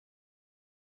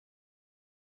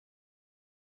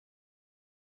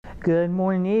Good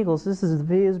morning, Eagles. This is the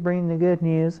Viz bringing the good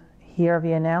news. Here are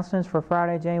the announcements for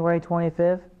Friday, January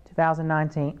 25th,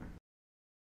 2019.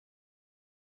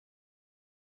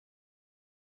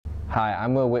 Hi,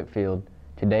 I'm Will Whitfield.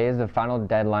 Today is the final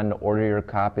deadline to order your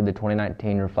copy of the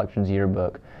 2019 Reflections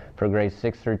Yearbook for grades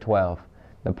 6 through 12.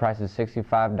 The price is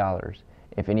 $65.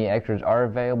 If any extras are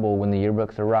available when the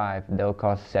yearbooks arrive, they'll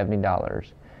cost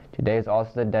 $70. Today is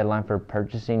also the deadline for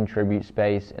purchasing tribute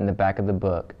space in the back of the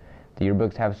book. The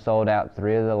yearbooks have sold out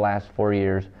 3 of the last 4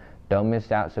 years. Don't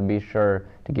miss out, so be sure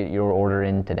to get your order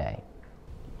in today.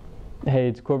 Hey,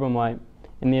 it's Corbin White.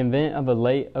 In the event of a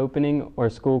late opening or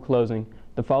school closing,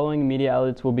 the following media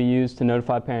outlets will be used to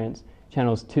notify parents: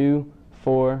 channels 2,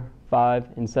 4, 5,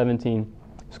 and 17,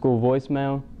 school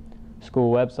voicemail,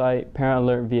 school website, parent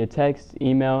alert via text,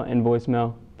 email, and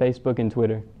voicemail, Facebook, and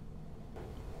Twitter.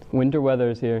 Winter weather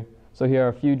is here, so here are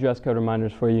a few dress code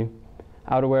reminders for you.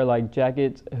 Outerwear like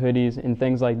jackets, hoodies, and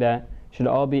things like that should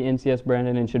all be NCS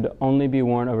branded and should only be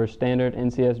worn over standard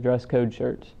NCS dress code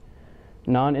shirts.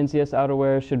 Non-NCS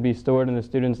outerwear should be stored in the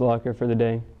student's locker for the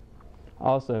day.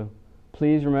 Also,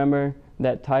 please remember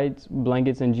that tights,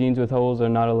 blankets, and jeans with holes are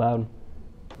not allowed.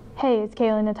 Hey, it's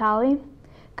Kaylee Natali.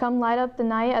 Come light up the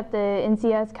night at the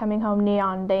NCS Coming Home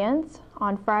Neon Dance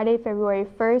on Friday, February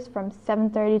 1st from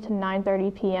 7:30 to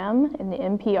 9:30 p.m. in the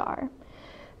NPR.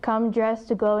 Come dressed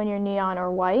to glow in your neon or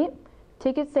white.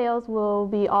 Ticket sales will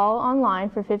be all online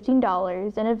for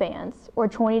 $15 in advance or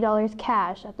 $20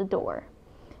 cash at the door.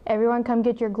 Everyone come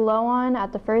get your glow on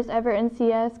at the first ever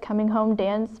NCS Coming Home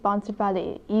Dance sponsored by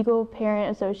the Eagle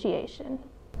Parent Association.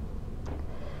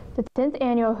 The 10th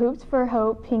annual Hoops for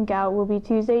Hope Pink Out will be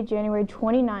Tuesday, January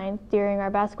 29th during our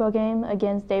basketball game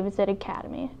against Davidson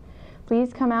Academy.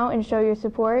 Please come out and show your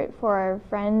support for our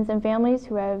friends and families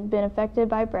who have been affected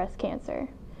by breast cancer.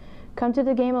 Come to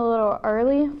the game a little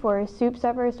early for a soup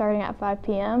supper starting at 5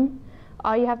 p.m.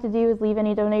 All you have to do is leave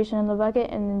any donation in the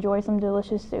bucket and enjoy some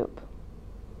delicious soup.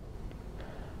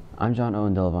 I'm John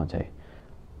Owen Delavante.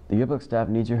 The yearbook staff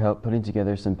needs your help putting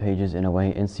together some pages in a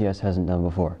way NCS hasn't done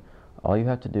before. All you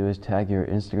have to do is tag your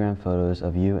Instagram photos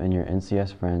of you and your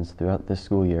NCS friends throughout this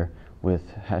school year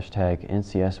with hashtag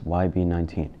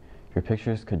NCSYB19. Your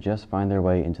pictures could just find their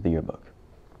way into the yearbook.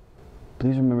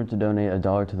 Please remember to donate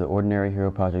 $1 to the Ordinary Hero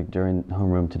Project during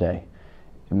homeroom today.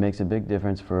 It makes a big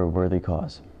difference for a worthy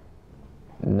cause.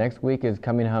 Next week is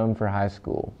coming home for high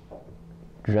school.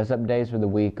 Dress-up days for the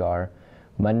week are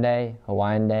Monday,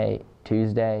 Hawaiian Day,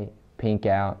 Tuesday, Pink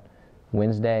Out,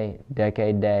 Wednesday,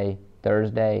 Decade Day,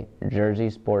 Thursday,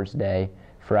 Jersey Sports Day,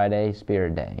 Friday,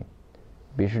 Spirit Day.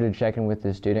 Be sure to check in with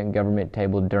the student government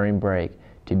table during break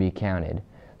to be counted.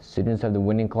 Students of the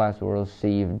winning class will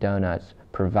receive donuts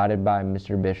provided by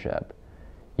Mr. Bishop.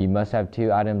 You must have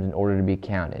 2 items in order to be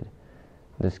counted.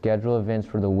 The schedule events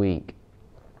for the week: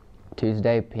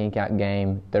 Tuesday, Pink Out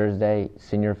game; Thursday,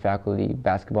 senior faculty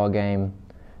basketball game;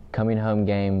 coming home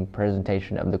game,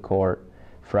 presentation of the court;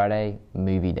 Friday,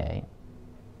 movie day.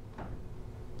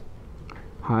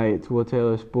 Hi, it's Will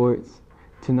Taylor Sports.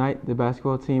 Tonight, the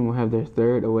basketball team will have their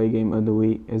 3rd away game of the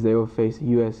week as they will face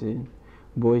USN.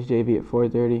 Boys JV at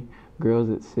 4:30, girls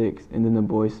at 6, and then the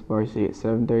boys varsity at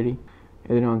 7:30.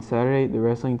 And then on Saturday, the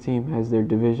wrestling team has their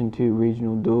Division II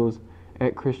regional duels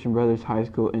at Christian Brothers High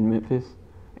School in Memphis.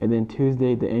 And then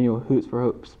Tuesday, the annual Hoops for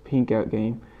Hope's Pink Out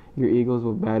game. Your Eagles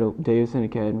will battle Davidson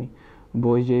Academy.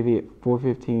 Boys JV at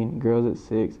 4:15, girls at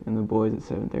 6, and the boys at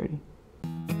 7:30.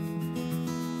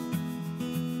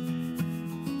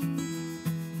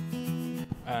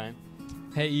 Alright.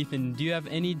 Hey Ethan, do you have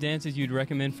any dances you'd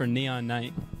recommend for Neon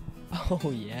Night?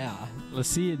 Oh yeah. Let's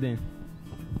see it then.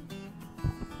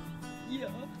 Yeah.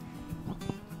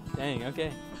 Dang,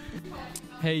 okay.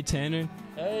 Hey Tanner.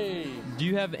 Hey. Do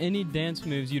you have any dance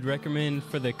moves you'd recommend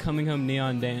for the Coming Home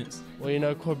Neon Dance? Well, you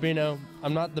know, Corbino,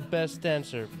 I'm not the best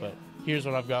dancer, but here's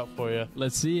what I've got for you.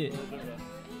 Let's see it.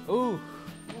 Ooh.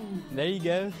 There you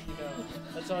go.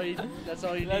 That's all you need. That's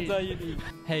all you need.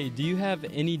 Hey, do you have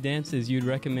any dances you'd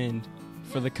recommend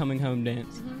for the Coming Home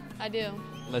Dance? I do.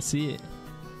 Let's see it.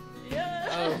 Yeah.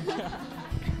 Oh.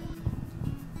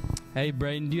 Hey,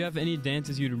 Brayden, do you have any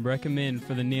dances you'd recommend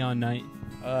for the Neon Night?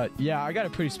 Yeah, I got a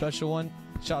pretty special one.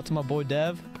 Shout out to my boy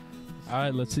Dev. All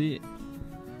right, let's see it.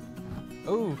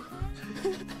 Ooh.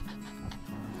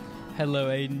 Hello,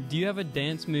 Aiden. Do you have a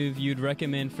dance move you'd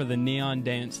recommend for the Neon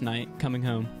Dance Night coming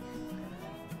home?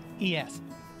 Yes.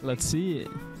 Let's see it.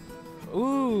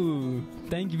 Ooh,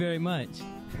 thank you very much.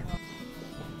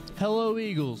 Hello,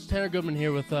 Eagles. Tanner Goodman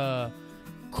here with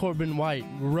Corbin White.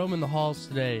 We're roaming the halls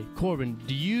today. Corbin,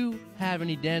 do you have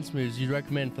any dance moves you'd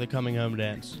recommend for the coming home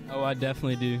dance? Oh, I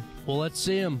definitely do. Well, let's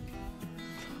see them.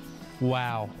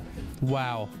 Wow.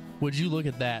 Wow. Would you look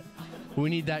at that?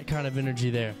 We need that kind of energy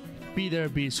there. Be there,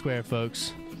 be square,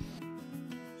 folks.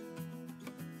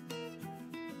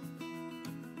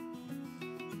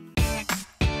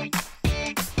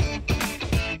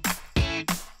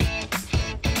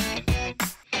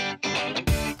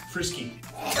 Frisky.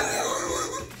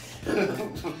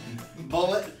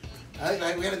 Bullet. I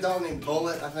think we had a dog named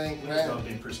Bullet, I think. We had a dog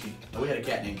named Frisky. We had a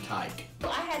cat named Tyke.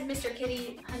 Well, I had Mr.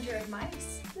 Kitty, Hunter of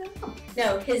Mice.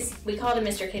 No, we called him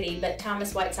Mr. Kitty, but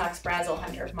Thomas White Sox Brazel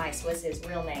Hunter of Mice was his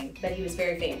real name. But he was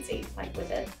very fancy, like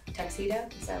with a tuxedo,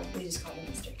 so we just called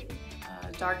him Mr. Kitty.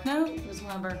 Dark Note was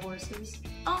one of our horses.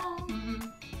 Oh.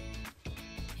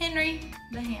 Henry,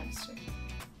 the hamster.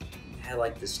 I had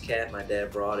like this cat my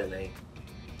dad brought in a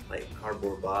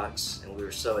cardboard box, and we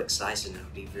were so excited. Now,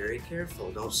 be very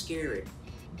careful, don't scare it.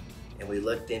 And we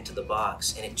looked into the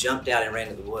box, and it jumped out and ran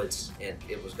to the woods, and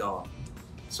it was gone.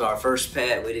 So our first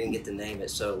pet, we didn't get to name it.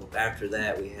 So after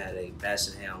that, we had a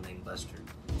basset hound named Buster.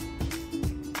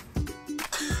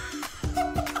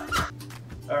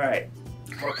 All right.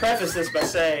 I'll preface this by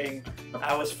saying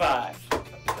I was 5.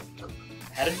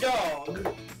 Had a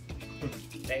dog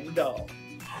named Dog.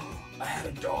 I had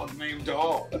a dog named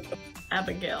Dog.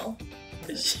 Abigail.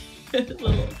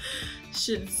 Little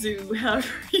Shih Tzu, however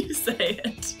you say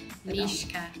it.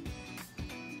 Mishka.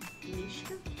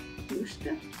 Mishka?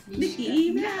 Mushka?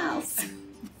 Mickey Mouse.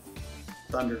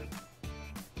 Thunder.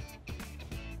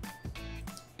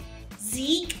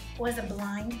 Zeke was a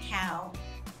blind cow.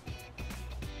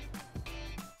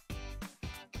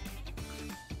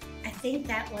 I think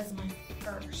that was my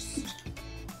first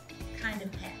kind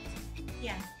of pet.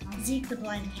 Yeah, Zeke the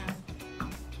blind cow.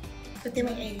 But then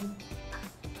we ate him.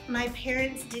 My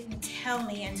parents didn't tell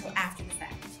me until after the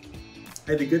fact.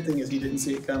 Hey, the good thing is he didn't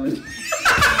see it coming.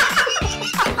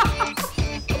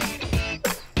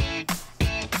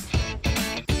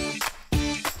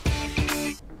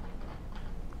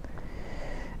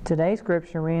 Today's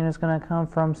scripture reading is going to come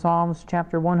from Psalms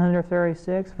chapter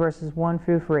 136, verses 1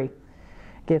 through 3.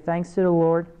 Give thanks to the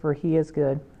Lord, for he is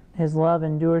good. His love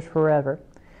endures forever.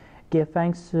 Give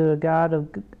thanks to the God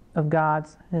of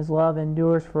gods. His love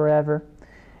endures forever.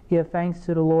 Give thanks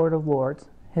to the Lord of lords.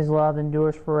 His love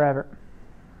endures forever.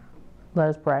 Let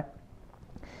us pray.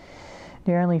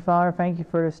 Dear Heavenly Father, thank you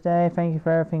for this day. Thank you for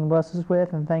everything you bless us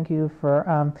with, and thank you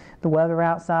for the weather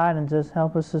outside, and just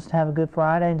help us just have a good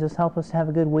Friday, and just help us have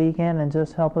a good weekend, and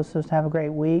just help us just have a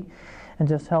great week, and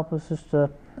just help us just to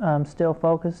still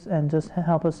focus, and just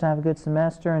help us to have a good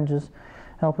semester, and just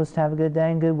help us to have a good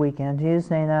day and good weekend. In Jesus'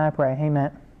 name I pray.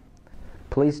 Amen.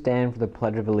 Please stand for the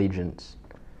Pledge of Allegiance.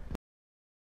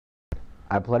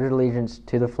 I pledge allegiance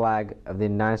to the flag of the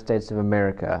United States of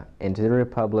America and to the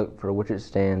republic for which it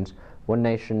stands, one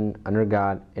nation, under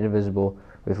God, indivisible,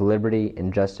 with liberty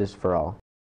and justice for all.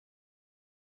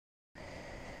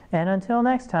 And until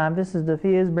next time, this is the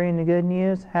Fias bringing the good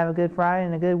news. Have a good Friday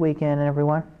and a good weekend,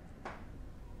 everyone.